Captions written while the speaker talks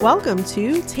Welcome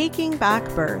to Taking Back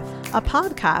Birth, a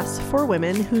podcast for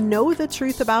women who know the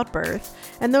truth about birth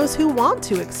and those who want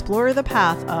to explore the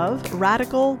path of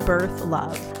radical birth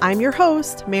love. I'm your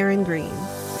host, Maren Green.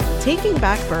 Taking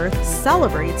Back Birth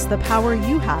celebrates the power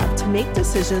you have to make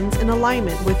decisions in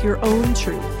alignment with your own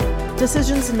truth.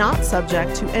 Decisions not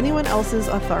subject to anyone else's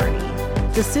authority.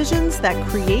 Decisions that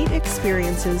create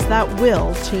experiences that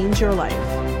will change your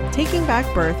life. Taking Back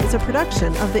Birth is a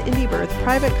production of the Indie Birth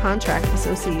Private Contract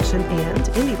Association and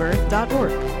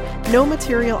indiebirth.org. No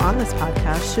material on this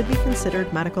podcast should be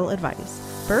considered medical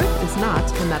advice. Birth is not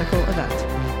a medical event.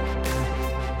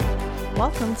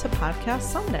 Welcome to Podcast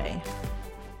Sunday.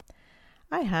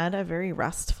 I had a very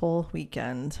restful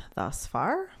weekend thus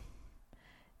far,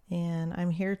 and I'm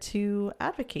here to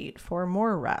advocate for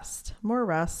more rest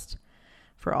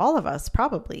for all of us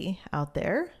probably out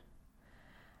there.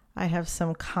 I have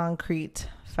some concrete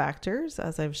factors,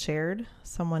 as I've shared.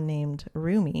 Someone named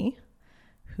Rumi,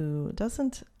 who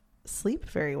doesn't sleep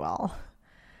very well.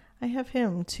 I have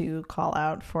him to call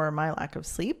out for my lack of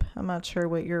sleep. I'm not sure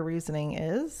what your reasoning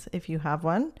is, if you have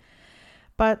one.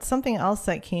 But something else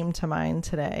that came to mind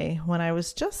today when I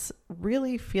was just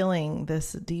really feeling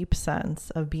this deep sense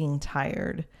of being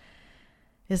tired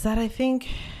is that I think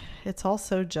it's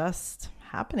also just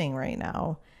happening right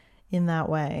now in that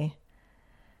way.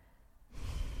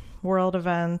 World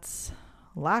events,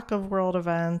 lack of world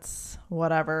events,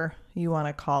 whatever you want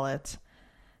to call it,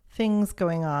 things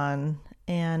going on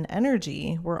and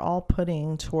energy we're all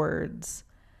putting towards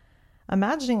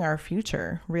imagining our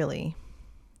future, really.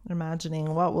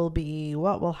 Imagining what will be,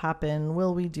 what will happen,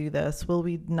 will we do this, will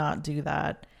we not do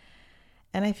that?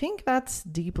 And I think that's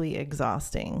deeply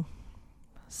exhausting.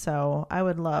 So I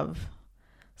would love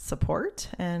support.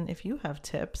 And if you have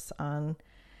tips on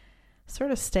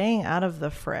sort of staying out of the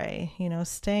fray,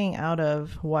 staying out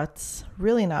of what's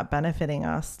really not benefiting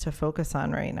us to focus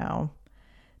on right now,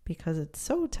 because it's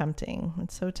so tempting.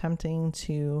 It's so tempting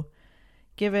to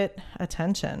give it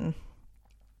attention,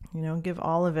 give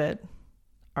all of it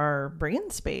our brain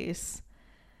space.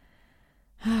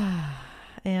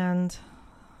 And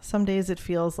some days it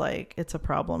feels like it's a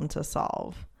problem to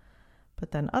solve.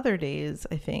 But then other days,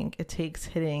 I think it takes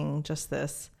hitting just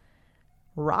this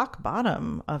rock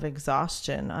bottom of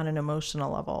exhaustion on an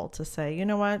emotional level to say, you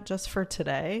know what, just for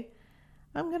today,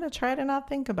 I'm going to try to not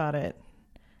think about it.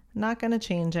 I'm not going to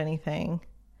change anything.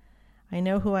 I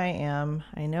know who I am.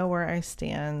 I know where I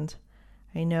stand.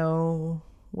 I know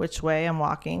which way I'm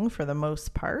walking for the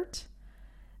most part.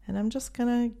 And I'm just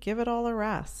going to give it all a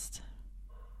rest.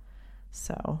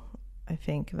 So I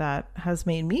think that has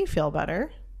made me feel better.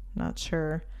 Not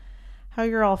sure how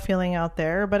you're all feeling out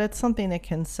there, but it's something to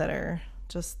consider.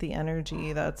 Just the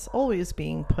energy that's always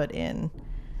being put in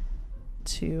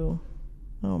to,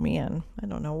 oh man, I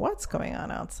don't know what's going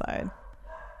on outside,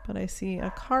 but I see a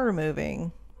car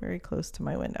moving very close to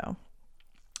my window.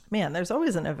 Man, there's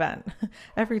always an event.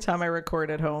 Every time I record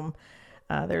at home,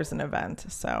 there's an event.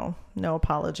 So no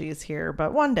apologies here,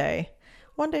 but one day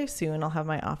soon, I'll have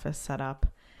my office set up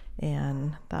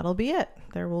and that'll be it.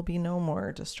 There will be no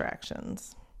more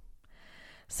distractions.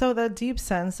 So the deep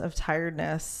sense of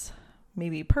tiredness,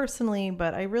 maybe personally,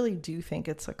 but I really do think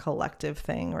it's a collective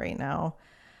thing right now.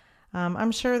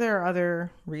 I'm sure there are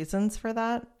other reasons for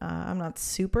that. I'm not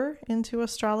super into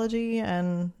astrology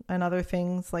and other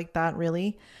things like that,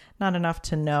 really. Not enough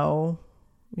to know,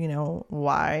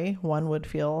 why one would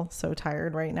feel so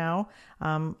tired right now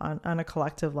on a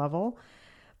collective level.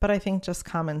 But I think just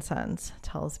common sense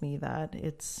tells me that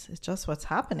it's just what's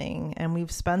happening. And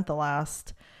we've spent the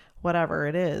last, whatever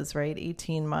it is, right,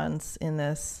 18 months in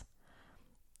this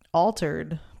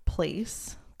altered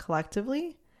place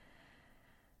collectively.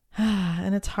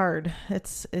 And it's hard.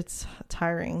 It's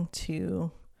tiring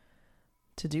to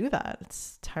do that.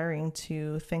 It's tiring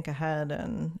to think ahead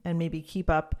and maybe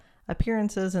keep up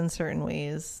appearances in certain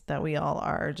ways that we all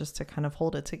are, just to kind of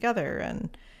hold it together.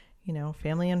 And,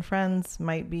 family and friends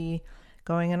might be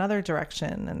going another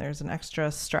direction, and there's an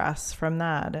extra stress from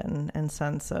that and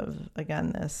sense of,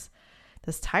 again,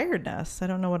 this tiredness. I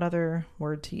don't know what other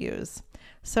word to use.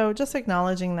 So just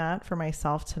acknowledging that for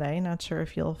myself today. Not sure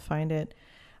if you'll find it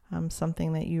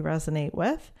something that you resonate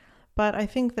with, but I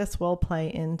think this will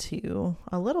play into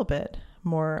a little bit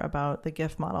more about the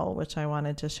gift model, which I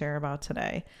wanted to share about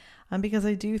today, because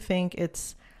I do think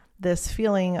it's this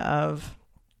feeling of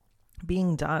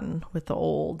being done with the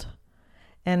old.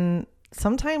 And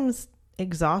sometimes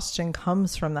exhaustion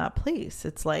comes from that place.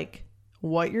 It's like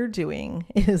what you're doing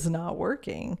is not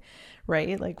working,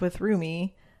 right? Like with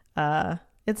Rumi,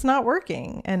 it's not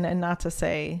working. And not to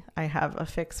say I have a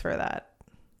fix for that.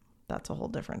 That's a whole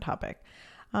different topic.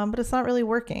 but it's not really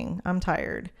working. I'm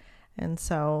tired. And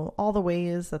so all the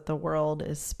ways that the world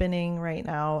is spinning right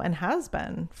now and has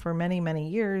been for many, many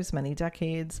years, many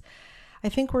decades, I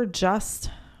think we're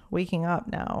just waking up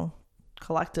now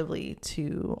collectively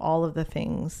to all of the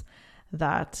things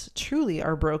that truly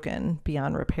are broken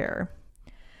beyond repair.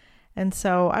 And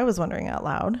so I was wondering out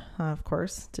loud, of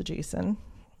course, to Jason,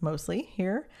 mostly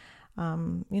here,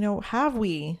 have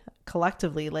we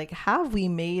collectively, have we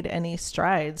made any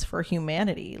strides for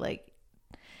humanity?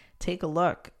 Take a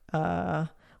look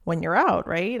when you're out,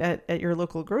 right, at your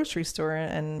local grocery store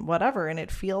and whatever, and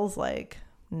it feels like,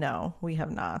 no, we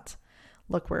have not.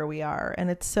 Look where we are. And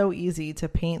it's so easy to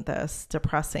paint this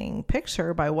depressing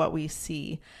picture by what we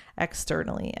see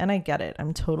externally. And I get it.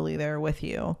 I'm totally there with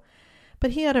you.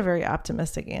 But he had a very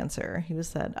optimistic answer. He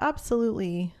said,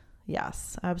 absolutely,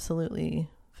 yes, absolutely.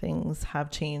 Things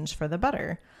have changed for the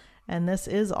better. And this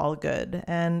is all good.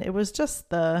 And it was just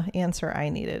the answer I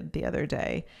needed the other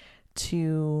day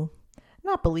to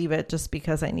not believe it just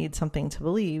because I need something to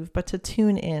believe, but to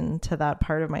tune in to that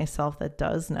part of myself that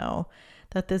does know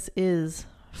that this is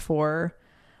for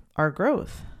our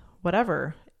growth,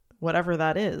 whatever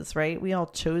that is, right? We all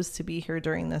chose to be here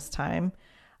during this time.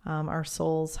 Our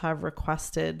souls have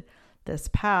requested this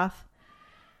path.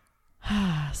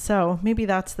 So maybe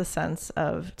that's the sense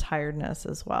of tiredness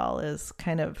as well, is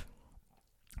kind of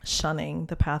shunning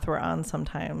the path we're on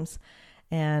sometimes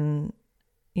and,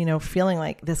 feeling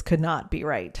like this could not be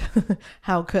right.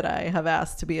 How could I have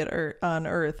asked to be on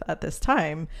earth at this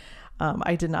time?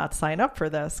 I did not sign up for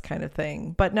this kind of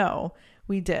thing, but no,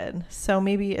 we did. So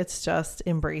maybe it's just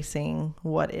embracing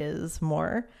what is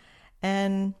more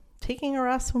and taking a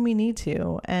rest when we need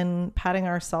to and patting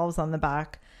ourselves on the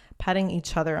back, patting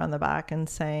each other on the back and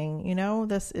saying,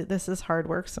 this is hard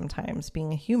work sometimes.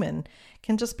 Being a human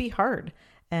can just be hard.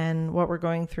 And what we're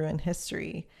going through in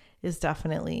history is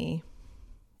definitely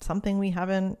something we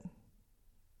haven't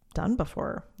done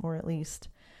before, or at least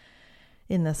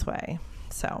in this way.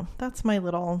 So that's my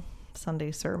little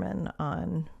Sunday sermon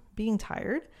on being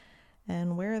tired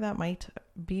and where that might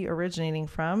be originating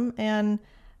from. And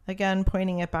again,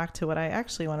 pointing it back to what I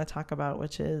actually want to talk about,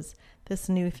 which is this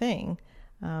new thing.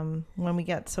 When we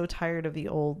get so tired of the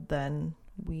old, then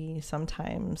we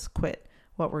sometimes quit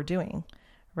what we're doing,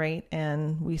 right?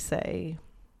 And we say,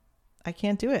 I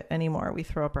can't do it anymore. We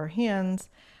throw up our hands.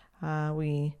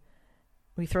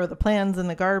 We throw the plans in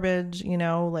the garbage,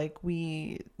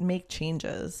 we make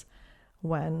changes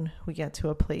when we get to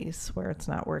a place where it's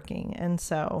not working. And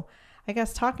so I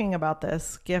guess talking about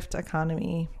this gift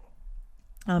economy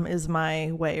is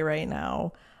my way right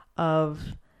now of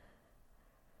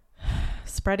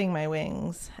spreading my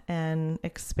wings and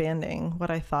expanding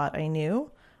what I thought I knew,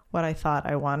 what I thought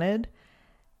I wanted,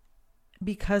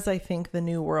 because I think the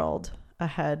new world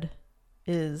ahead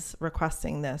is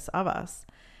requesting this of us.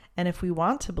 And if we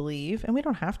want to believe, and we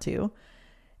don't have to,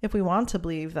 if we want to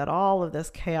believe that all of this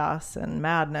chaos and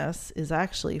madness is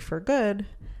actually for good,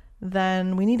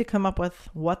 then we need to come up with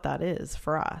what that is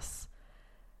for us.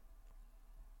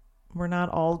 We're not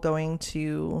all going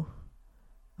to,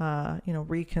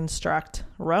 reconstruct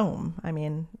Rome. I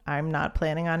mean, I'm not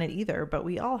planning on it either, but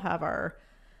we all have our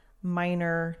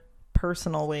minor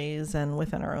personal ways and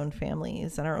within our own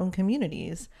families and our own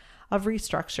communities of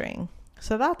restructuring.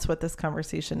 So that's what this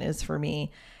conversation is for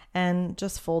me. And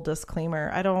just full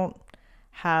disclaimer, I don't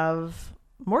have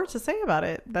more to say about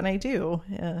it than I do.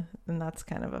 And that's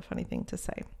kind of a funny thing to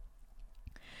say.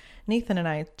 Nathan and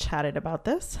I chatted about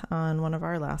this on one of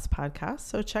our last podcasts.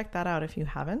 So check that out if you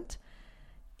haven't.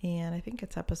 And I think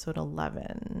it's episode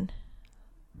 11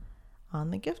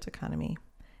 on the gift economy.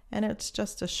 And it's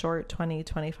just a short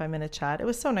 25 minute chat. It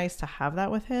was so nice to have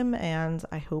that with him. And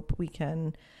I hope we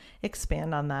can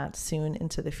expand on that soon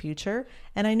into the future.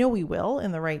 And I know we will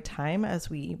in the right time as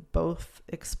we both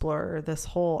explore this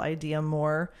whole idea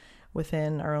more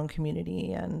within our own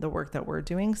community and the work that we're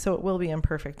doing. So it will be in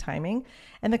perfect timing.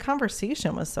 And the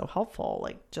conversation was so helpful,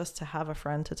 just to have a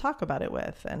friend to talk about it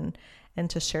with and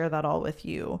to share that all with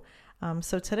you.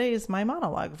 So today is my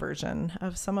monologue version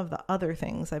of some of the other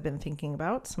things I've been thinking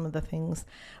about, some of the things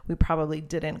we probably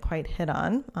didn't quite hit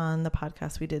on the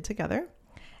podcast we did together.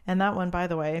 And that one, by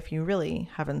the way, if you really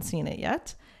haven't seen it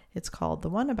yet, it's called The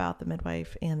One About the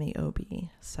Midwife and the OB.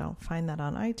 So find that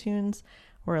on iTunes.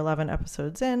 We're 11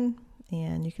 episodes in,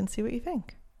 and you can see what you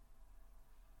think.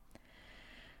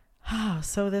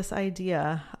 So this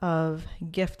idea of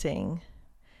gifting,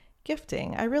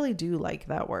 I really do like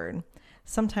that word.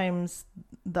 Sometimes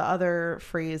the other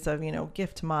phrase of,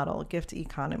 gift model, gift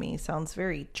economy sounds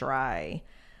very dry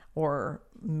or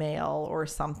male or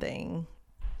something.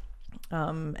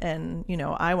 And,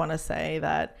 I want to say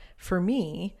that for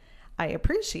me, I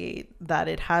appreciate that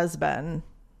it has been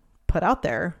put out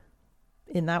there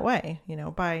in that way,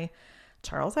 by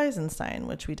Charles Eisenstein,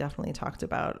 which we definitely talked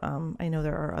about. I know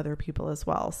there are other people as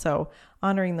well. So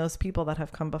honoring those people that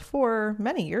have come before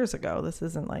many years ago. This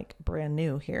isn't like brand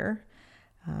new here.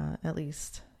 At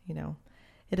least,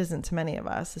 it isn't to many of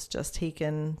us. It's just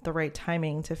taken the right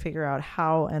timing to figure out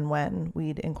how and when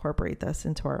we'd incorporate this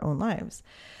into our own lives.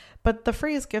 But the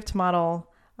phrase gift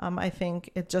model, I think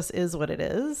it just is what it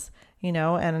is,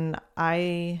 and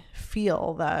I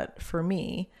feel that for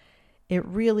me, it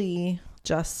really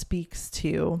just speaks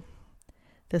to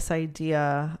this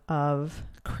idea of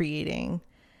creating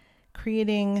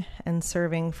and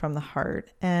serving from the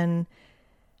heart, and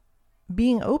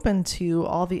being open to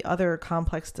all the other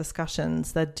complex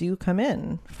discussions that do come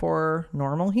in for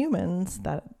normal humans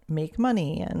that make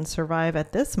money and survive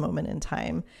at this moment in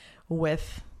time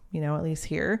with, at least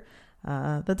here,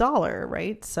 the dollar,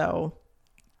 right? So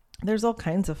there's all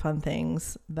kinds of fun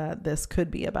things that this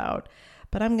could be about,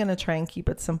 but I'm going to try and keep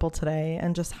it simple today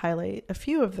and just highlight a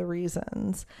few of the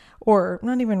reasons, or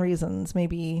not even reasons,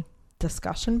 maybe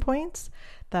discussion points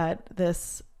that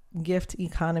this gift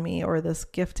economy or this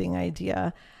gifting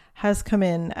idea has come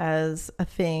in as a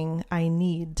thing I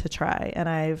need to try. And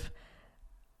I've,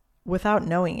 without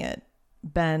knowing it,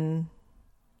 been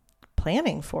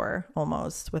planning for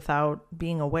almost without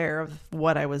being aware of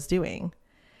what I was doing.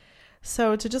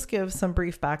 So to just give some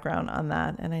brief background on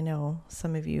that, and I know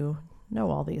some of you know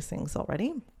all these things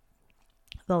already,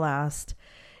 the last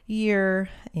year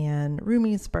and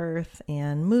Rumi's birth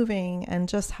and moving and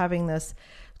just having this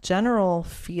general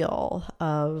feel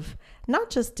of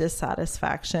not just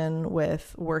dissatisfaction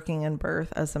with working in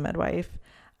birth as a midwife.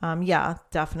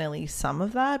 Definitely some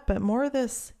of that, but more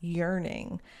this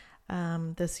yearning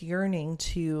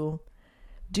to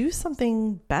do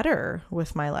something better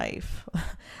with my life,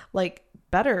 like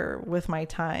better with my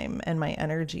time and my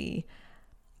energy,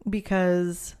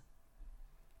 because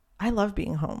I love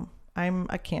being home. I'm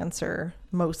a Cancer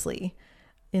mostly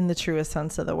in the truest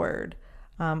sense of the word.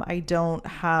 I don't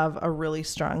have a really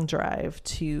strong drive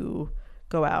to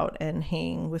go out and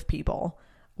hang with people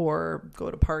or go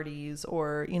to parties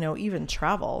or, even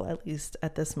travel, at least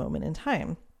at this moment in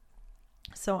time.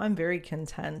 So I'm very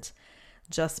content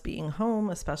just being home,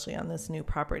 especially on this new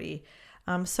property.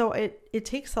 So it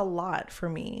takes a lot for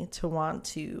me to want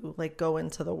to go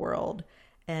into the world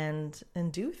and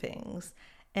do things.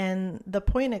 And the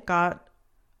point it got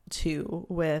to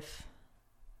with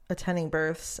attending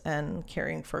births and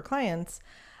caring for clients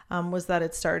was that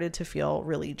it started to feel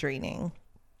really draining.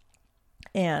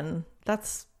 And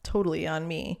that's totally on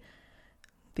me.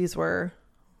 These were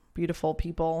beautiful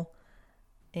people,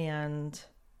 and,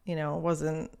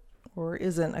 wasn't or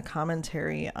isn't a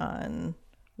commentary on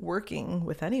working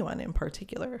with anyone in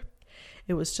particular.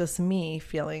 It was just me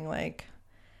feeling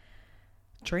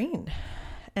drained.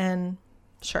 And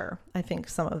sure, I think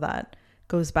some of that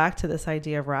goes back to this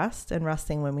idea of rest and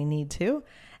resting when we need to.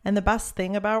 And the best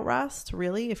thing about rest,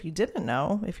 really, if you didn't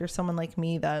know, if you're someone like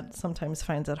me that sometimes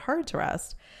finds it hard to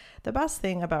rest, the best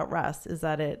thing about rest is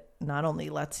that it not only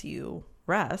lets you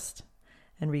rest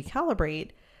and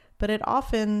recalibrate, but it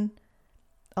often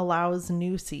allows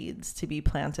new seeds to be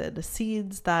planted,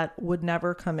 seeds that would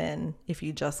never come in if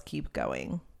you just keep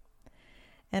going.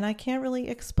 And I can't really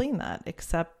explain that,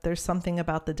 except there's something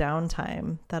about the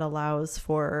downtime that allows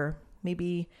for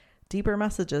maybe deeper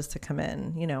messages to come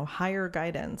in, higher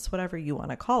guidance, whatever you want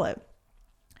to call it.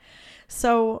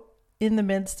 So in the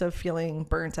midst of feeling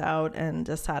burnt out and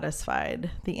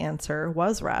dissatisfied, the answer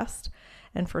was rest.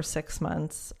 And for 6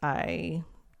 months, I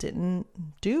didn't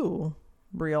do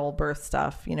real birth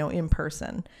stuff, in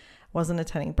person. Wasn't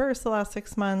attending births the last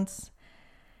 6 months,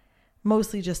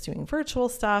 mostly just doing virtual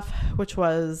stuff, which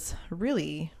was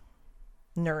really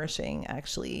nourishing,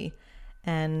 actually,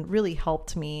 and really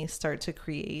helped me start to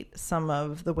create some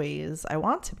of the ways I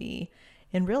want to be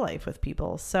in real life with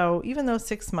people. So even though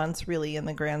 6 months really in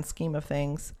the grand scheme of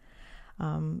things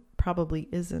probably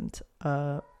isn't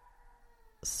a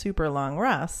super long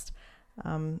rest,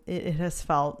 it has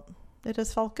felt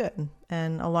good.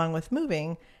 And along with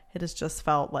moving, it has just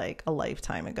felt like a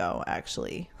lifetime ago,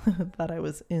 actually, that I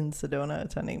was in Sedona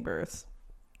attending births.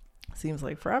 Seems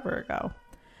like forever ago.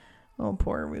 Oh,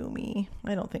 poor Rumi.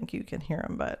 I don't think you can hear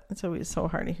him, but it's always so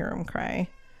hard to hear him cry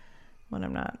when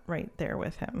I'm not right there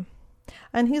with him.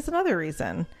 And he's another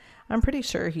reason. I'm pretty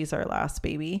sure he's our last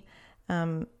baby.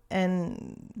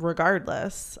 And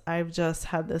regardless, I've just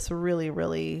had this really,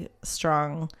 really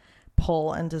strong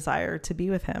pull and desire to be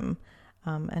with him.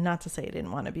 And not to say I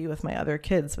didn't want to be with my other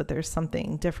kids, but there's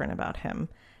something different about him.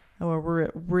 and we're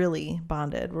really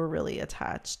bonded. We're really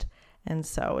attached. And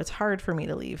so it's hard for me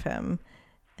to leave him,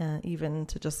 even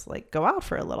to just like go out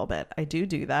for a little bit. I do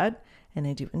that and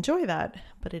I do enjoy that,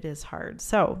 but it is hard.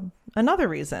 So another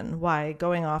reason why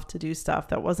going off to do stuff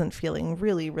that wasn't feeling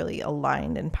really, really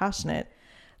aligned and passionate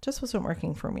just wasn't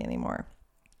working for me anymore.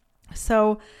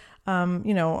 So,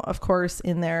 of course,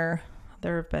 in there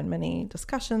have been many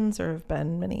discussions, there have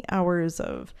been many hours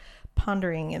of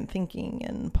pondering and thinking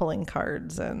and pulling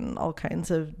cards and all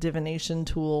kinds of divination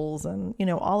tools and,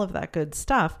 all of that good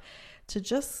stuff to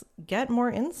just get more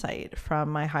insight from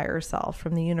my higher self,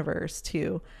 from the universe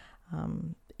to,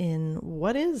 in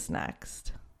what is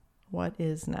next? What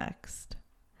is next?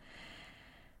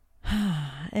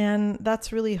 And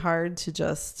that's really hard to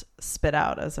just spit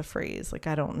out as a phrase. Like,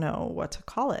 I don't know what to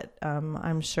call it.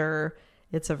 I'm sure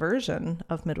it's a version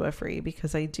of midwifery,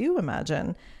 because I do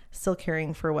imagine still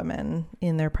caring for women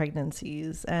in their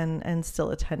pregnancies and still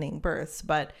attending births.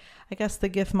 But I guess the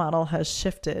gift model has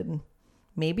shifted.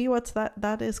 Maybe what's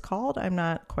that is called, I'm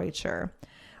not quite sure.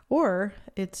 Or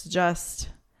it's just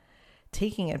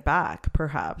taking it back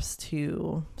perhaps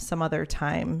to some other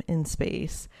time in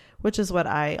space, which is what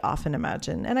I often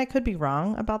imagine. And I could be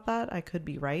wrong about that. I could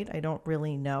be right. I don't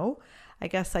really know. I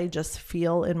guess I just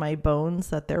feel in my bones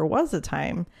that there was a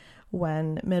time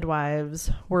when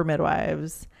midwives were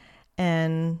midwives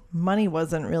and money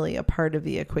wasn't really a part of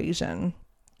the equation,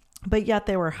 but yet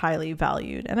they were highly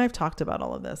valued. And I've talked about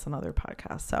all of this on other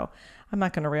podcasts, so I'm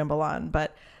not going to ramble on,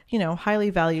 but highly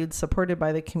valued, supported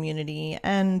by the community,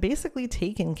 and basically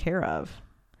taken care of.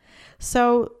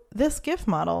 So this gift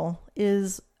model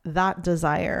is that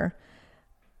desire,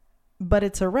 but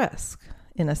it's a risk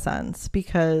in a sense,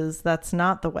 because that's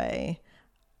not the way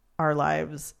our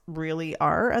lives really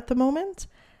are at the moment,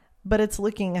 but it's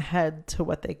looking ahead to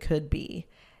what they could be.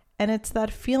 And it's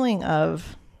that feeling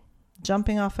of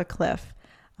jumping off a cliff,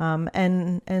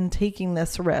 and taking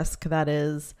this risk that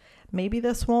is, maybe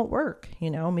this won't work.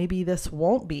 Maybe this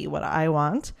won't be what I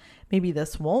want. Maybe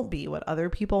this won't be what other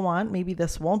people want. Maybe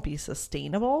this won't be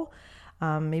sustainable.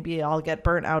 Maybe I'll get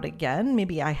burnt out again.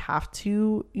 Maybe I have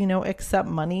to, accept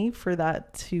money for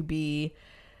that to be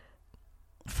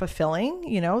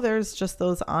fulfilling. There's just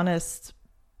those honest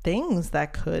things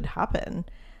that could happen.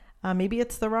 Maybe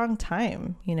it's the wrong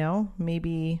time.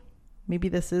 Maybe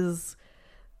this is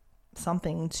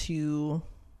something to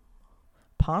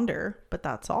ponder, but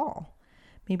that's all.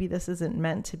 Maybe this isn't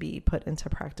meant to be put into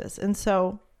practice. And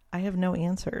so I have no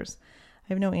answers. I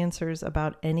have no answers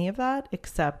about any of that,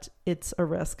 except it's a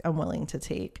risk I'm willing to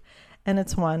take. And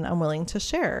it's one I'm willing to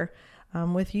share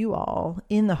with you all,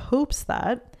 in the hopes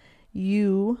that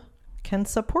you can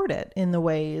support it in the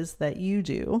ways that you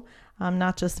do.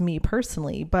 Not just me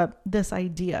personally, but this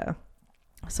idea.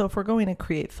 So if we're going to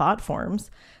create thought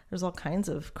forms, there's all kinds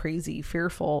of crazy,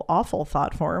 fearful, awful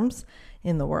thought forms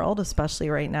in the world, especially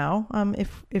right now.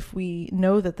 If we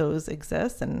know that those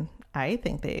exist, and I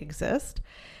think they exist,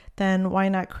 then why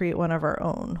not create one of our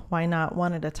own? Why not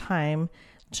one at a time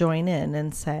join in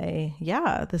and say,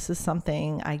 yeah, this is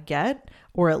something I get,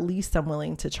 or at least I'm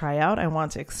willing to try out. I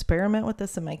want to experiment with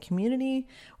this in my community,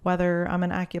 whether I'm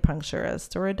an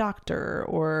acupuncturist or a doctor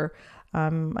or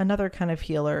another kind of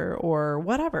healer or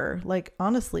whatever. Like,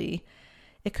 honestly,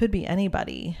 it could be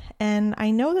anybody. And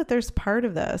I know that there's part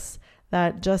of this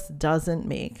that just doesn't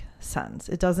make sense.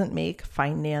 It doesn't make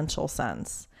financial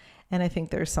sense. And I think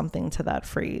there's something to that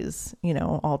phrase,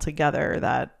 altogether,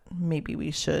 that maybe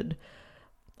we should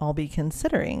all be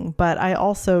considering. But I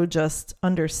also just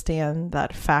understand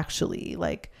that factually,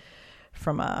 like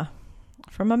from a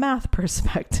math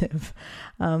perspective,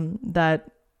 that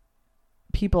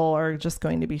people are just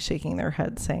going to be shaking their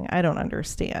heads saying, I don't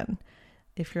understand.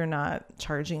 If you're not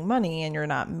charging money and you're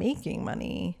not making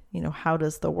money, how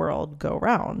does the world go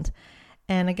round?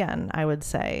 And again, I would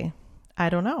say, I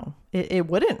don't know. It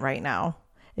wouldn't right now.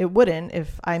 It wouldn't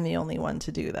if I'm the only one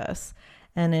to do this.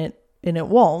 And it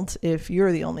won't if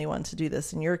you're the only one to do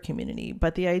this in your community.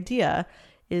 But the idea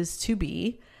is to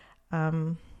be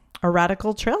a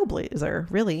radical trailblazer,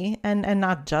 really, and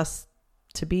not just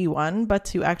to be one, but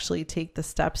to actually take the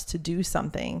steps to do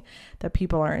something that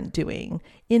people aren't doing,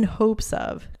 in hopes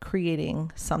of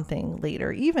creating something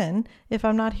later, even if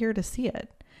I'm not here to see it.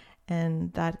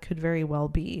 And that could very well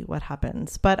be what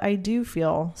happens. But I do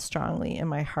feel strongly in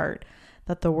my heart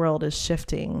that the world is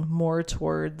shifting more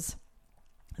towards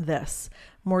this,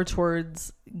 more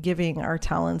towards giving our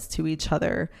talents to each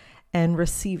other and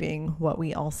receiving what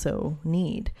we also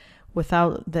need,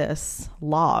 without this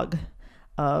log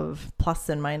of plus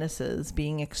and minuses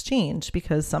being exchanged,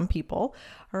 because some people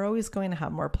are always going to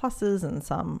have more pluses and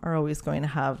some are always going to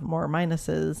have more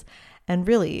minuses. And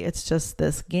really, it's just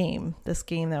this game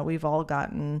that we've all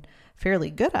gotten fairly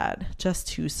good at just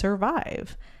to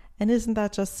survive. And isn't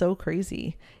that just so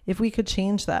crazy? If we could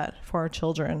change that for our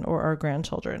children or our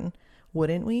grandchildren,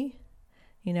 wouldn't we?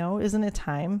 Isn't it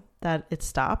time that it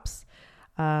stops?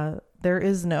 There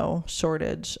is no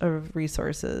shortage of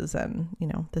resources. And,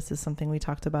 this is something we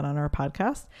talked about on our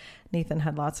podcast. Nathan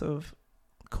had lots of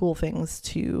cool things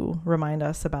to remind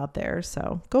us about there.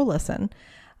 So go listen.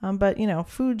 But,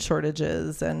 food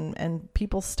shortages and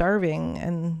people starving,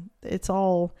 and it's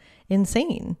all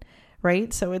insane,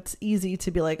 right? So it's easy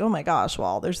to be like, oh my gosh,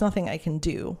 well, there's nothing I can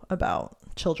do about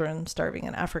children starving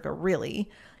in Africa,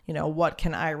 really. What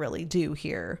can I really do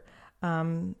here?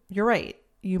 You're right.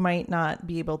 You might not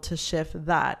be able to shift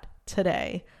that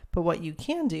today, but what you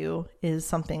can do is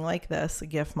something like this, a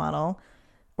gift model,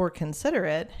 or consider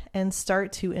it and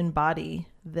start to embody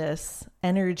this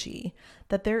energy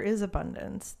that there is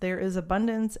abundance. There is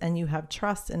abundance, and you have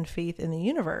trust and faith in the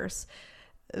universe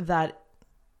that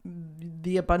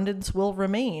the abundance will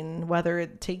remain, whether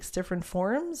it takes different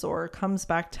forms or comes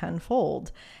back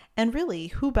tenfold. And really,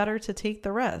 who better to take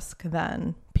the risk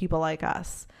than people like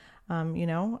us?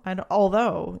 And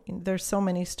although there's so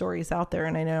many stories out there,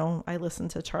 and I know I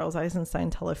listened to Charles Eisenstein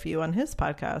tell a few on his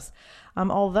podcast,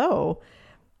 although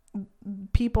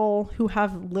people who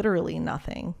have literally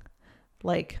nothing,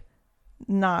 like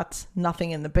not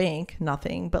nothing in the bank,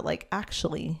 nothing, but like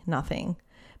actually nothing,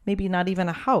 maybe not even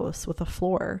a house with a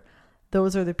floor,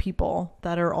 those are the people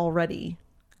that are already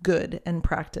good and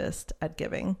practiced at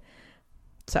giving.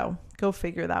 So go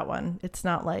figure that one. It's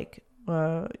not like,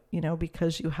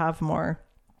 because you have more,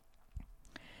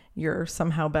 you're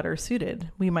somehow better suited.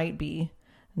 We might be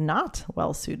not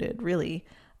well suited, really,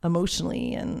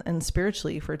 emotionally and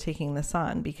spiritually for taking this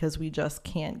on, because we just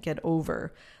can't get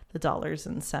over the dollars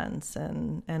and cents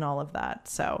and all of that.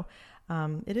 So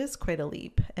it is quite a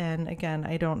leap. And again,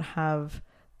 I don't have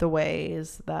the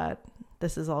ways that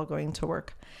this is all going to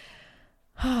work.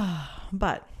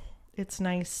 But it's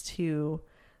nice to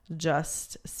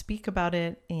just speak about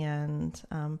it and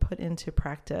put into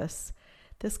practice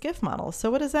this gift model.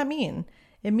 So what does that mean?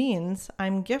 It means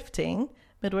I'm gifting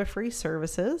midwifery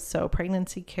services, so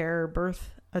pregnancy care,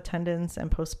 birth attendance,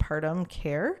 and postpartum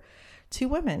care to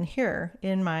women here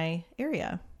in my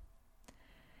area.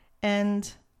 And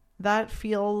that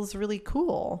feels really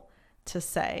cool to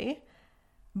say,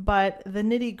 but the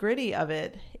nitty-gritty of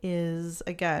it is,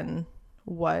 again,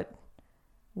 what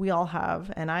we all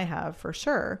have, and I have for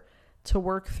sure, to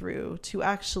work through to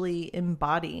actually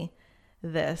embody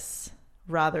this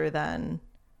rather than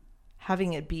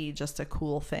having it be just a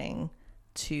cool thing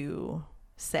to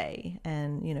say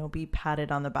and, be patted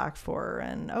on the back for,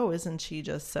 and, oh, isn't she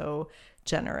just so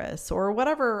generous, or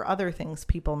whatever other things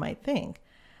people might think.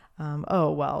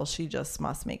 Oh, well, she just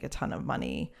must make a ton of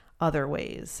money other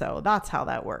ways. So that's how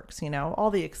that works.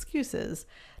 All the excuses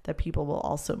that people will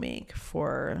also make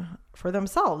for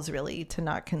themselves, really, to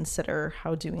not consider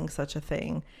how doing such a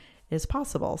thing is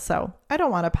possible. So I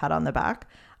don't want a pat on the back,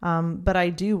 but I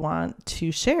do want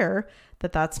to share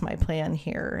that that's my plan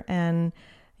here. And,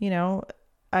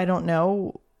 I don't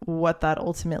know what that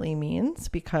ultimately means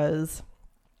because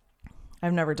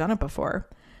I've never done it before.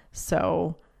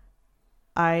 So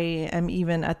I am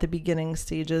even at the beginning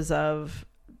stages of,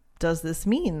 does this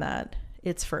mean that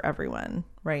it's for everyone,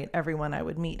 right? Everyone I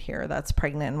would meet here that's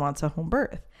pregnant and wants a home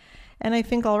birth. And I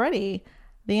think already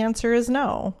the answer is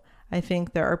no. I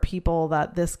think there are people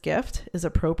that this gift is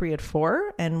appropriate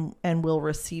for and will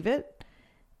receive it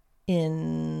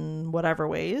in whatever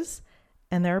ways.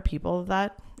 And there are people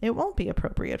that it won't be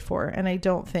appropriate for. And I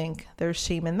don't think there's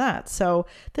shame in that. So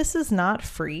this is not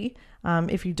free.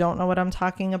 If you don't know what I'm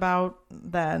talking about,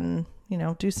 then,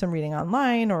 do some reading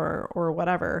online or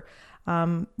whatever.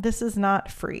 This is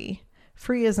not free.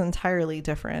 Free is entirely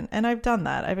different. And I've done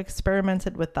that. I've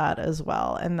experimented with that as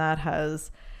well. And that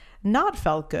has not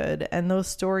felt good. And those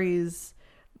stories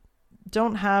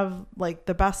don't have like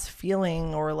the best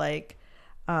feeling or like,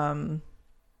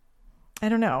 I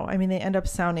don't know. I mean, they end up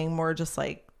sounding more just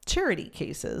like charity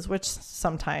cases, which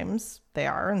sometimes they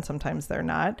are and sometimes they're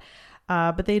not.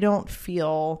 But they don't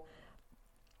feel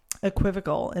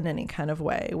equivocal in any kind of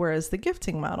way. Whereas the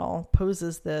gifting model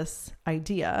poses this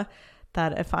idea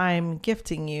that if I'm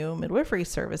gifting you midwifery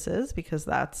services, because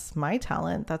that's my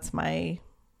talent, that's my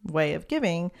way of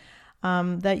giving,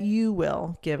 that you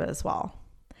will give as well.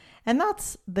 And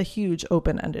that's the huge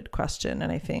open-ended question.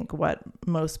 And I think what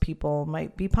most people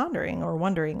might be pondering or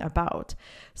wondering about.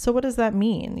 So what does that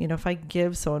mean? If I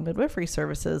give someone midwifery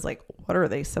services, like what are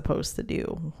they supposed to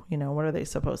do? What are they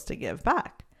supposed to give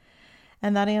back?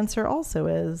 And that answer also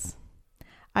is,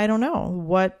 I don't know.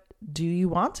 What do you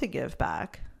want to give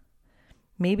back?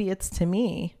 Maybe it's to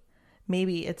me.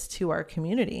 Maybe it's to our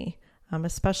community,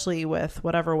 especially with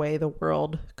whatever way the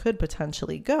world could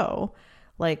potentially go,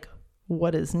 like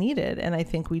what is needed. And I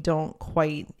think we don't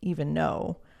quite even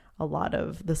know a lot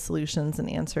of the solutions and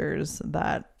answers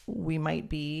that we might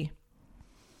be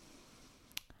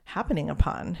happening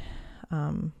upon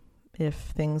if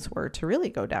things were to really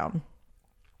go down.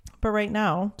 But right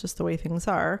now, just the way things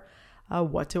are,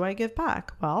 what do I give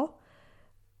back? Well,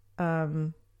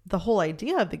 the whole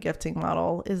idea of the gifting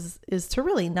model is to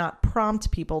really not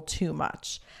prompt people too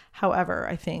much. However,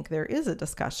 I think there is a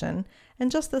discussion.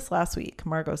 And just this last week,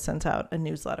 Margot sent out a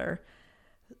newsletter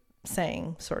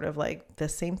saying sort of like the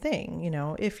same thing.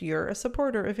 If you're a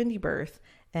supporter of Indie Birth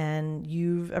and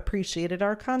you've appreciated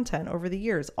our content over the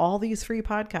years, all these free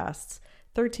podcasts,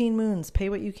 13 Moons, Pay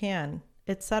What You Can,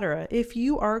 etc. If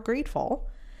you are grateful,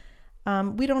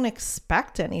 we don't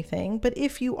expect anything, but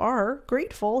if you are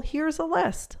grateful, here's a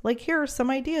list. Like, here are some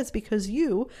ideas because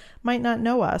you might not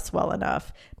know us well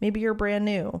enough. Maybe you're brand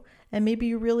new and maybe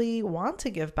you really want to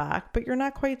give back, but you're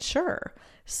not quite sure.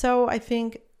 So I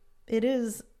think it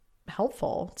is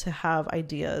helpful to have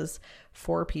ideas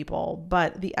for people,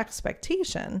 but the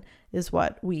expectation is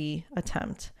what we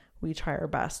try our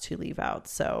best to leave out.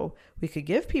 So we could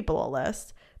give people a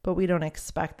list, but we don't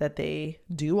expect that they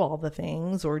do all the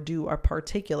things or do a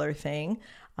particular thing,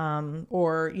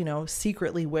 or,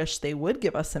 secretly wish they would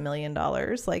give us $1 million.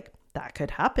 Like, that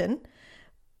could happen.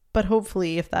 But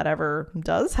hopefully if that ever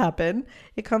does happen,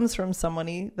 it comes from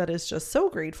somebody that is just so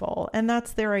grateful. And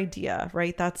that's their idea,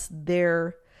 right? That's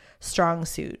their strong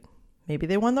suit. Maybe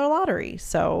they won the lottery,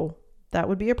 so that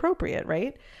would be appropriate,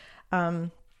 right?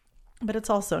 But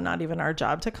it's also not even our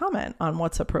job to comment on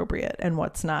what's appropriate and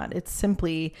what's not. It's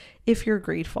simply, if you're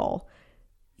grateful,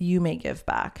 you may give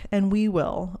back, and we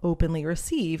will openly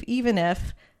receive, even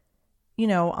if,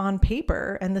 on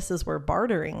paper, and this is where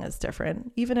bartering is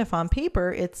different, even if on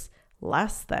paper it's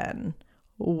less than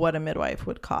what a midwife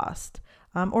would cost,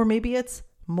 or maybe it's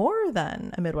more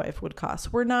than a midwife would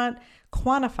cost. We're not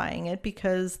quantifying it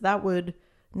because that would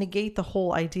negate the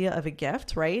whole idea of a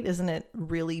gift, right? Isn't it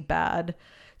really bad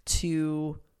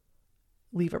to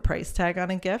leave a price tag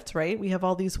on a gift, right? We have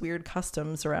all these weird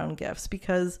customs around gifts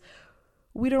because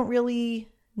we don't really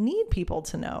need people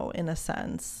to know, in a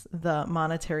sense, the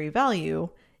monetary value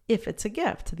if it's a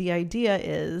gift. The idea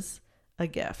is a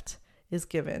gift is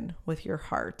given with your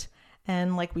heart.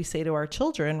 And like we say to our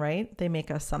children, right? They make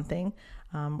us something,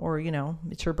 or,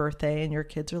 it's your birthday and your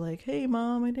kids are like, hey,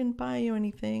 Mom, I didn't buy you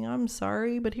anything. I'm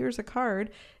sorry, but here's a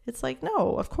card. It's like,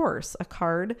 no, of course, a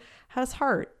card has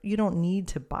heart. You don't need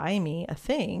to buy me a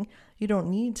thing. You don't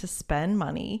need to spend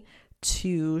money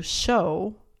to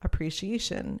show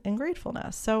appreciation and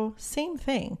gratefulness. So same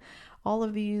thing. All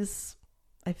of these,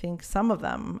 I think some of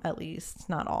them, at least,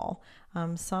 not all,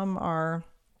 some are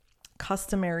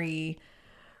customary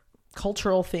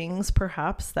cultural things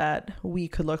perhaps that we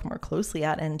could look more closely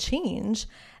at and change.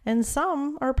 And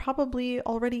some are probably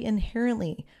already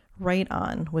inherently right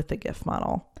on with the gift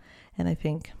model. And I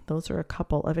think those are a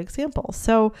couple of examples.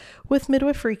 So with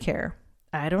midwifery care,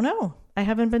 I don't know. I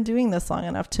haven't been doing this long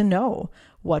enough to know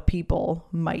what people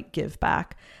might give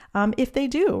back. If they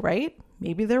do, right?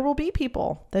 Maybe there will be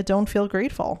people that don't feel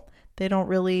grateful. They don't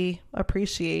really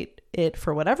appreciate it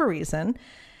for whatever reason.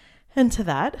 And to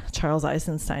that, Charles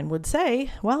Eisenstein would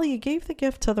say, well, you gave the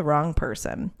gift to the wrong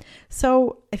person.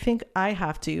 So I think I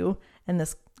have to, and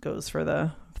this goes for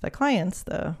the clients,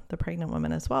 the pregnant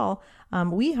women as well,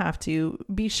 we have to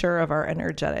be sure of our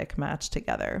energetic match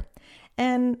together.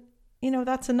 And,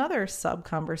 that's another sub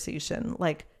conversation,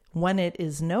 like when it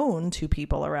is known to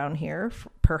people around here,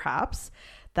 perhaps,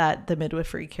 that the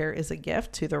midwifery care is a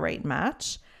gift to the right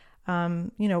match,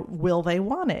 will they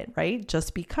want it, right?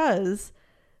 Just because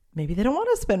maybe they don't want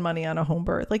to spend money on a home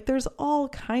birth. Like, there's all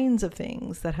kinds of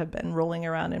things that have been rolling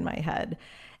around in my head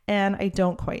and I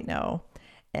don't quite know.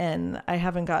 And I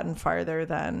haven't gotten farther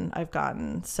than I've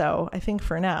gotten. So I think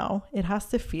for now, it has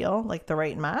to feel like the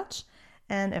right match.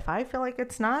 And if I feel like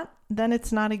it's not, then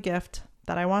it's not a gift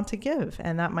that I want to give.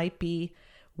 And that might be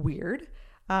weird.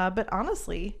 But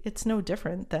honestly, it's no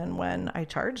different than when I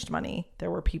charged money.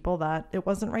 There were people that it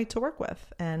wasn't right to work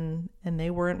with and they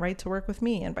weren't right to work with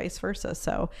me and vice versa.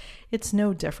 So it's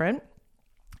no different.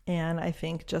 And I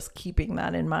think just keeping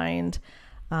that in mind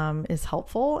is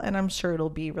helpful. And I'm sure it'll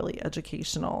be really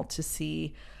educational to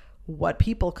see what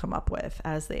people come up with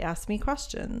as they ask me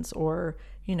questions, or,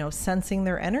 sensing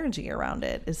their energy around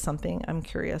it is something I'm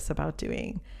curious about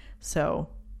doing. So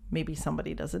maybe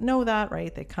somebody doesn't know that,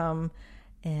 right? They come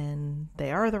and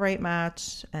they are the right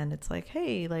match. And it's like,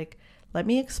 hey, let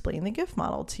me explain the gift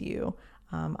model to you.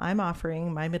 I'm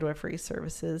offering my midwifery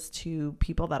services to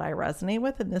people that I resonate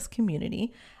with in this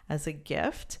community as a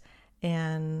gift.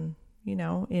 And,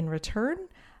 in return,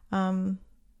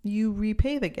 you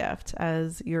repay the gift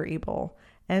as you're able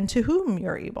and to whom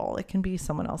you're able. It can be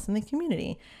someone else in the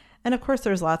community. And of course,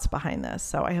 there's lots behind this.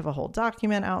 So I have a whole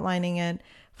document outlining it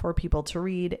for people to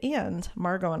read. And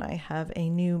Margot and I have a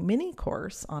new mini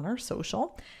course on our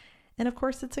social. And of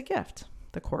course, it's a gift.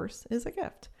 The course is a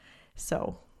gift.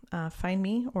 So find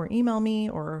me or email me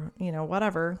or,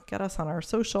 whatever. Get us on our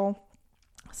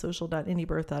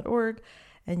social.indiebirth.org.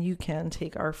 And you can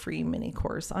take our free mini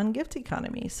course on gift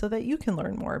economy so that you can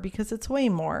learn more, because it's way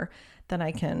more than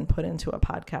I can put into a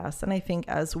podcast. And I think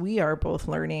as we are both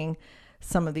learning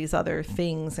some of these other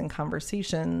things and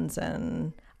conversations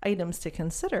and items to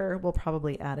consider, we'll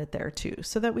probably add it there too,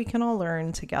 so that we can all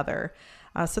learn together.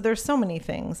 So there's so many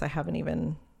things I haven't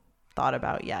even thought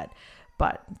about yet,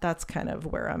 but that's kind of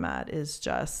where I'm at, is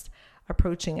just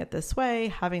approaching it this way,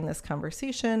 having this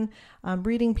conversation,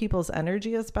 reading people's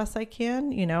energy as best I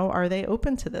can. Are they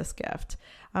open to this gift?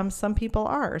 Some people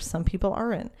are, some people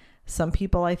aren't. Some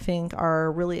people I think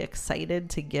are really excited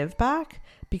to give back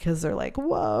because they're like,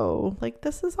 whoa,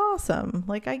 this is awesome.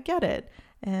 I get it.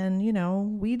 And,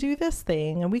 we do this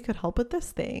thing and we could help with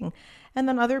this thing. And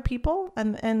then other people,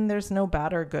 and there's no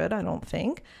bad or good, I don't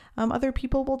think. Other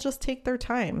people will just take their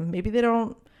time. Maybe they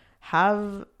don't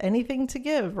have anything to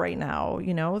give right now.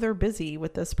 They're busy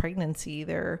with this pregnancy,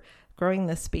 they're growing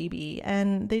this baby,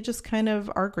 and they just kind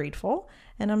of are grateful.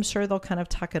 And I'm sure they'll kind of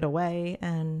tuck it away.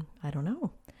 And I don't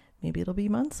know, maybe it'll be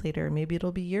months later, maybe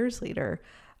it'll be years later.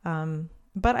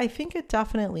 But I think it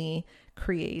definitely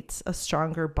creates a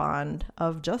stronger bond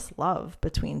of just love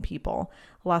between people,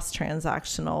 less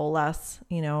transactional, less,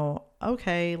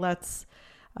 okay, let's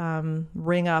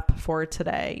ring up for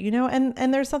today,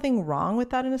 and there's nothing wrong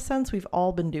with that in a sense. We've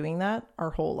all been doing that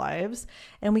our whole lives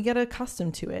and we get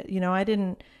accustomed to it. I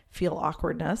didn't feel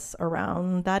awkwardness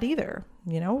around that either.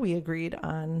 We agreed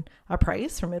on a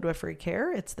price for midwifery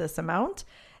care. It's this amount,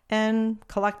 and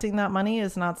collecting that money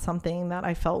is not something that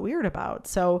I felt weird about.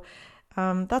 So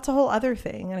that's a whole other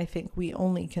thing. And I think we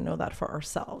only can know that for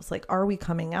ourselves. Are we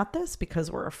coming at this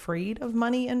because we're afraid of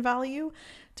money and value?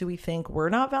 Do we think we're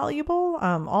not valuable?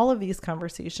 All of these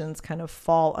conversations kind of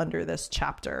fall under this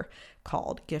chapter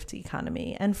called gift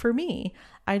economy. And for me,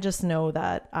 I just know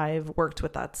that I've worked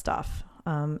with that stuff.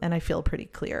 And I feel pretty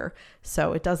clear.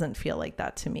 So it doesn't feel like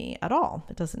that to me at all.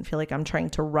 It doesn't feel like I'm trying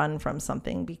to run from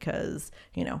something because,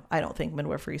 I don't think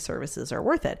midwifery services are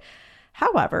worth it.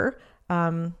 However,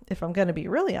 if I'm going to be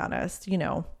really honest,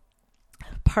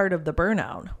 part of the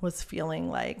burnout was feeling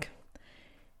like,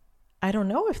 I don't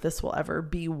know if this will ever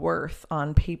be worth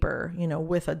on paper,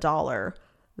 with $1,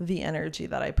 the energy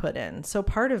that I put in. So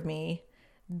part of me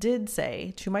did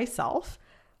say to myself,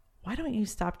 why don't you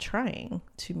stop trying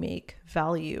to make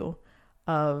value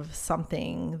of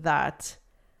something that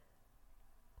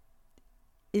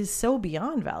is so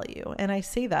beyond value? And I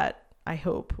say that, I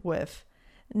hope, with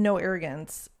no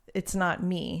arrogance. It's not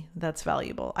me that's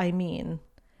valuable. I mean,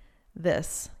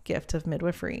 this gift of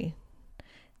midwifery,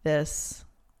 this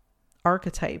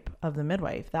archetype of the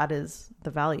midwife, that is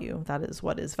the value. That is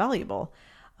what is valuable.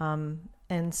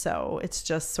 And so it's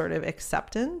just sort of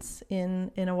acceptance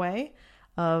in a way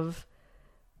of,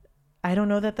 I don't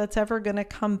know that that's ever going to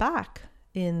come back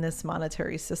in this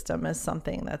monetary system as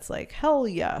something that's like, hell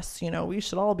yes, we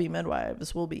should all be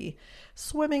midwives. We'll be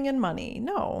swimming in money.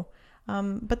 No.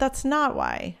 But that's not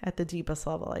why at the deepest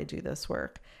level I do this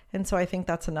work. And so I think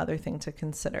that's another thing to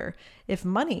consider. If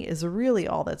money is really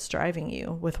all that's driving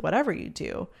you with whatever you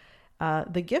do,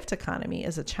 the gift economy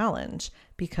is a challenge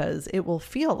because it will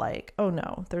feel like, oh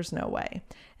no, there's no way.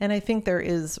 And I think there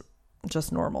is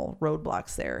just normal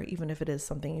roadblocks there, even if it is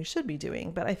something you should be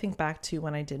doing. But I think back to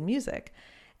when I did music,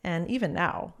 and even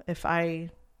now, if I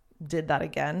did that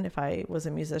again, if I was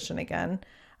a musician again,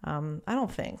 I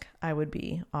don't think I would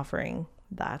be offering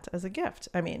that as a gift.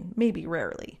 I mean, maybe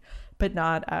rarely, but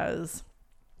not as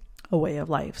a way of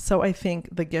life. So I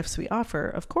think the gifts we offer,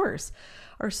 of course,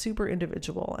 are super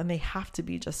individual, and they have to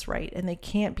be just right. And they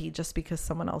can't be just because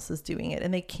someone else is doing it.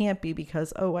 And they can't be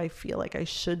because, oh, I feel like I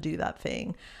should do that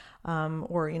thing.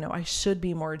 Or, I should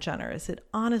be more generous. It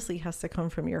honestly has to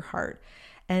come from your heart.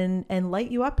 and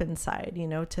light you up inside,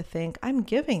 to think, I'm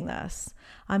giving this,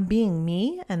 I'm being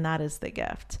me, and that is the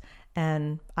gift.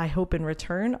 And I hope in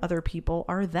return, other people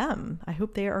are them. I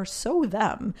hope they are so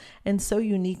them and so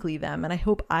uniquely them. And I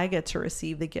hope I get to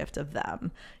receive the gift of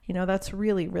them. That's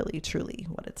really, really, truly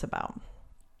what it's about.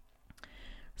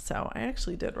 So I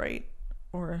actually did write,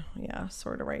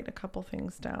 sort of write a couple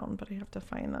things down, but I have to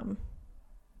find them.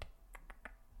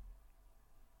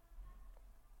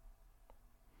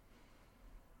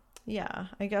 Yeah,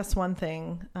 I guess one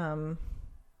thing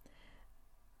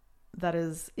that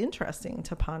is interesting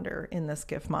to ponder in this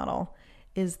gift model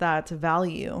is that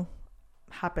value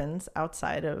happens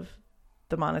outside of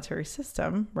the monetary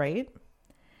system, right?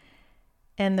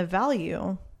 And the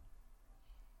value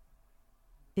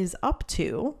is up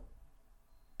to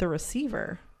the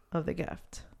receiver of the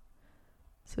gift.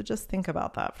 So just think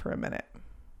about that for a minute.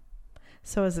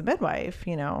 So as a midwife,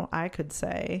 I could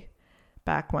say,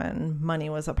 back when money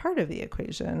was a part of the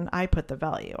equation, I put the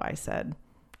value. I said,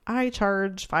 I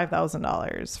charge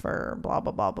 $5,000 for blah,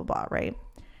 blah, blah, blah, blah, right?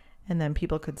 And then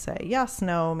people could say, yes,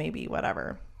 no, maybe,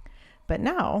 whatever. But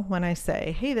now when I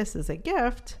say, hey, this is a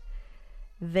gift,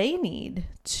 they need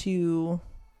to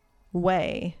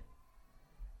weigh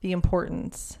the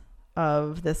importance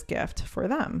of this gift for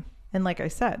them. And like I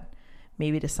said,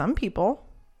 maybe to some people,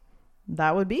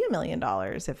 that would be $1 million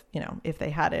if they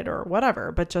had it or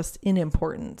whatever, but just in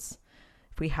importance,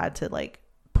 if we had to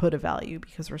put a value,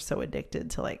 because we're so addicted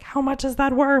to how much is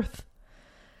that worth?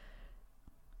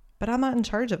 But I'm not in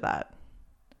charge of that.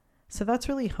 So that's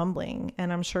really humbling,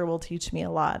 and I'm sure will teach me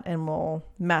a lot and will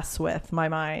mess with my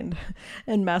mind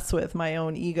and mess with my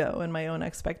own ego and my own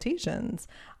expectations.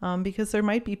 Because there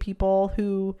might be people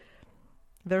who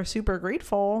they're super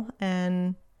grateful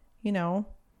and,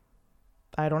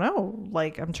 I don't know,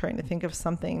 I'm trying to think of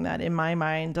something that in my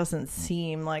mind doesn't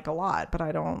seem like a lot, but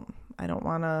I don't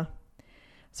want to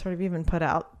sort of even put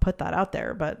that out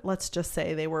there. But let's just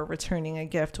say they were returning a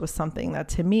gift with something that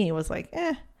to me was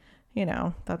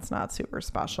that's not super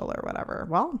special or whatever.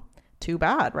 Well, too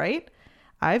bad, right?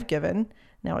 I've given,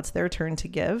 now it's their turn to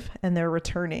give, and they're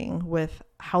returning with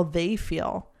how they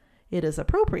feel it is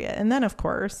appropriate. And then of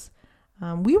course,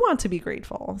 we want to be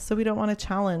grateful. So we don't want to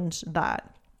challenge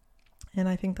that. And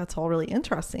I think that's all really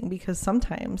interesting, because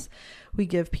sometimes we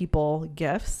give people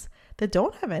gifts that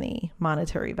don't have any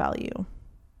monetary value.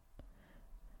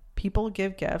 People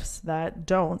give gifts that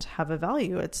don't have a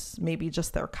value. It's maybe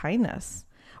just their kindness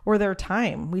or their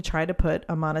time. We try to put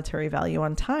a monetary value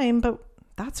on time, but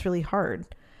that's really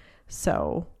hard.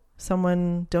 So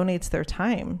someone donates their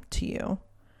time to you.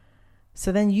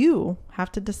 So then you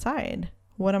have to decide,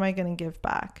 what am I going to give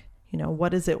back?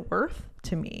 What is it worth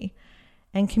to me?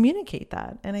 And communicate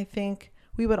that. And I think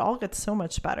we would all get so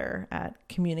much better at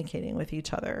communicating with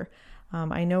each other.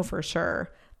 I know for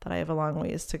sure that I have a long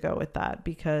ways to go with that,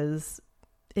 because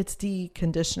it's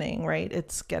deconditioning, right?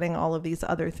 It's getting all of these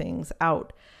other things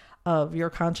out of your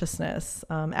consciousness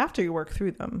after you work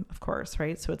through them, of course,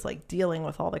 right? So it's dealing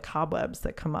with all the cobwebs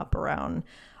that come up around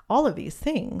all of these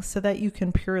things so that you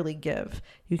can purely give.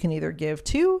 You can either give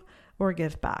to or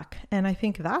give back. And I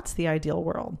think that's the ideal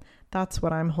world. That's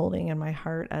what I'm holding in my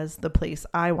heart as the place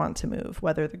I want to move,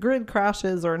 whether the grid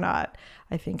crashes or not.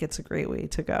 I think it's a great way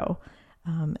to go.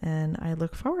 And I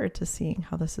look forward to seeing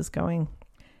how this is going.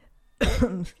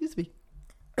 Excuse me.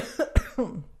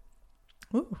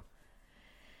 Ooh.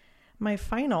 My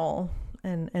final,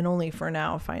 and only for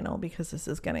now final, because this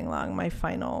is getting long, my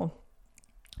final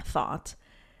thought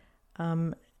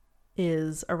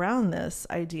is around this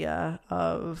idea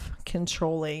of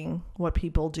controlling what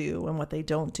people do and what they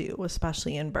don't do,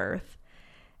 especially in birth.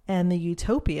 And the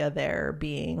utopia there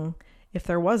being, if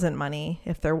there wasn't money,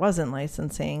 if there wasn't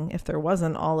licensing, if there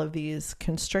wasn't all of these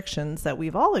constrictions that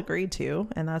we've all agreed to,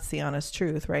 and that's the honest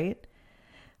truth, right?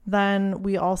 Then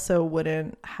we also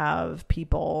wouldn't have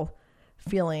people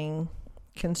feeling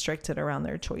constricted around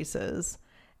their choices,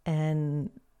 and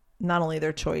not only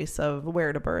their choice of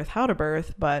where to birth, how to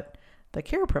birth, but the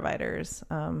care providers.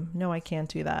 No, I can't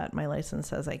do that. My license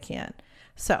says I can't.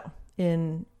 So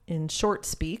in short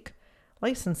speak,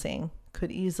 licensing could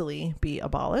easily be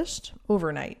abolished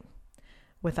overnight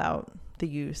without the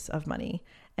use of money.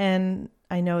 And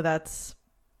I know that's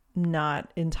not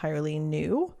entirely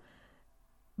new,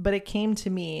 but it came to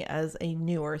me as a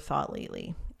newer thought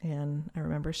lately. And I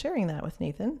remember sharing that with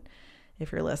Nathan,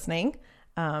 if you're listening,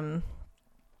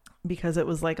 because it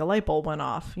was like a light bulb went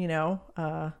off,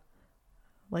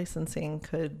 licensing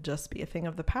could just be a thing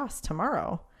of the past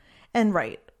tomorrow. And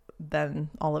then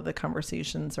all of the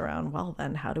conversations around, well,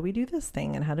 then how do we do this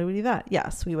thing? And how do we do that?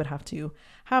 Yes, we would have to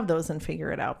have those and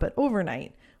figure it out. But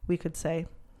overnight, we could say,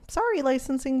 sorry,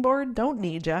 licensing board, don't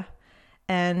need ya.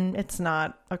 And it's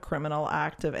not a criminal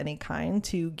act of any kind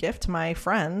to gift my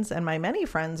friends and my many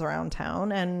friends around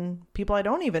town and people I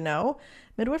don't even know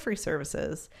midwifery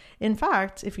services. In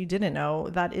fact, if you didn't know,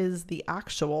 that is the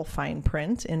actual fine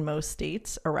print in most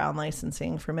states around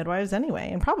licensing for midwives anyway,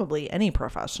 and probably any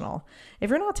professional. If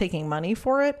you're not taking money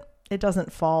for it, it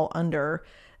doesn't fall under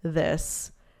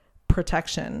this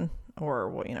protection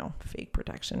or, fake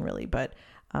protection really, but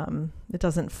it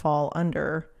doesn't fall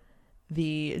under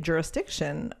the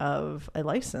jurisdiction of a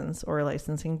license or a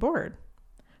licensing board.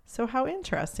 So how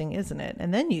interesting, isn't it?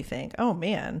 And then you think, oh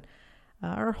man,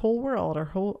 our whole world,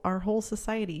 our whole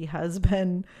society has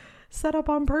been set up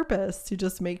on purpose to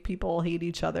just make people hate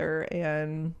each other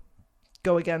and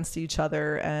go against each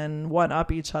other and one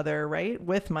up each other, right?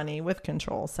 With money, with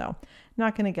control. So I'm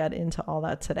not going to get into all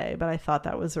that today, but I thought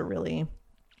that was a really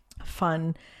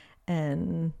fun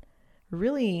and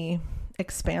really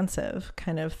expansive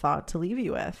kind of thought to leave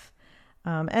you with.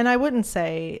 And I wouldn't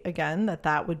say, again,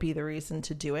 that would be the reason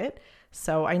to do it.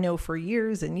 So I know for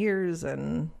years and years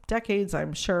and decades,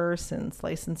 I'm sure, since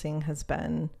licensing has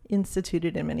been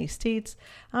instituted in many states,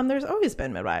 there's always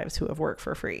been midwives who have worked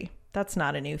for free. That's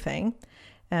not a new thing.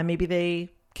 And maybe they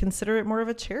consider it more of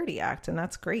a charity act, and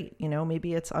that's great.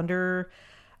 Maybe it's under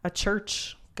a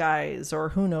church guise or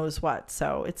who knows what.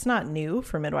 So it's not new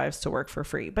for midwives to work for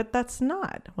free, but that's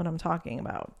not what I'm talking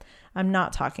about. I'm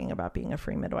not talking about being a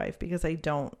free midwife because I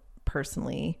don't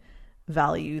personally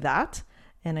value that.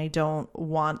 And I don't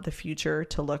want the future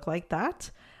to look like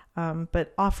that.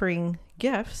 But offering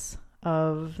gifts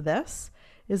of this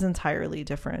is entirely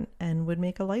different and would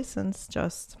make a license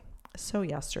just so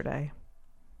yesterday.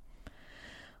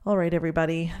 All right,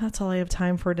 everybody, that's all I have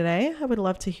time for today. I would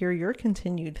love to hear your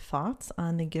continued thoughts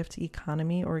on the gift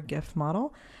economy or gift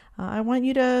model. I want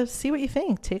you to see what you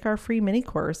think. Take our free mini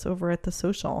course over at The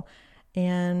Social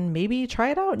and maybe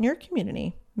try it out in your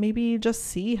community. Maybe just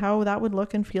see how that would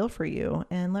look and feel for you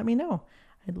and let me know.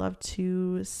 I'd love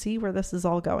to see where this is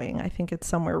all going. I think it's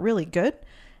somewhere really good,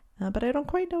 but I don't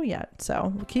quite know yet.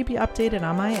 So we'll keep you updated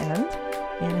on my end,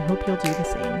 and I hope you'll do the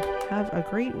same. Have a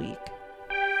great week.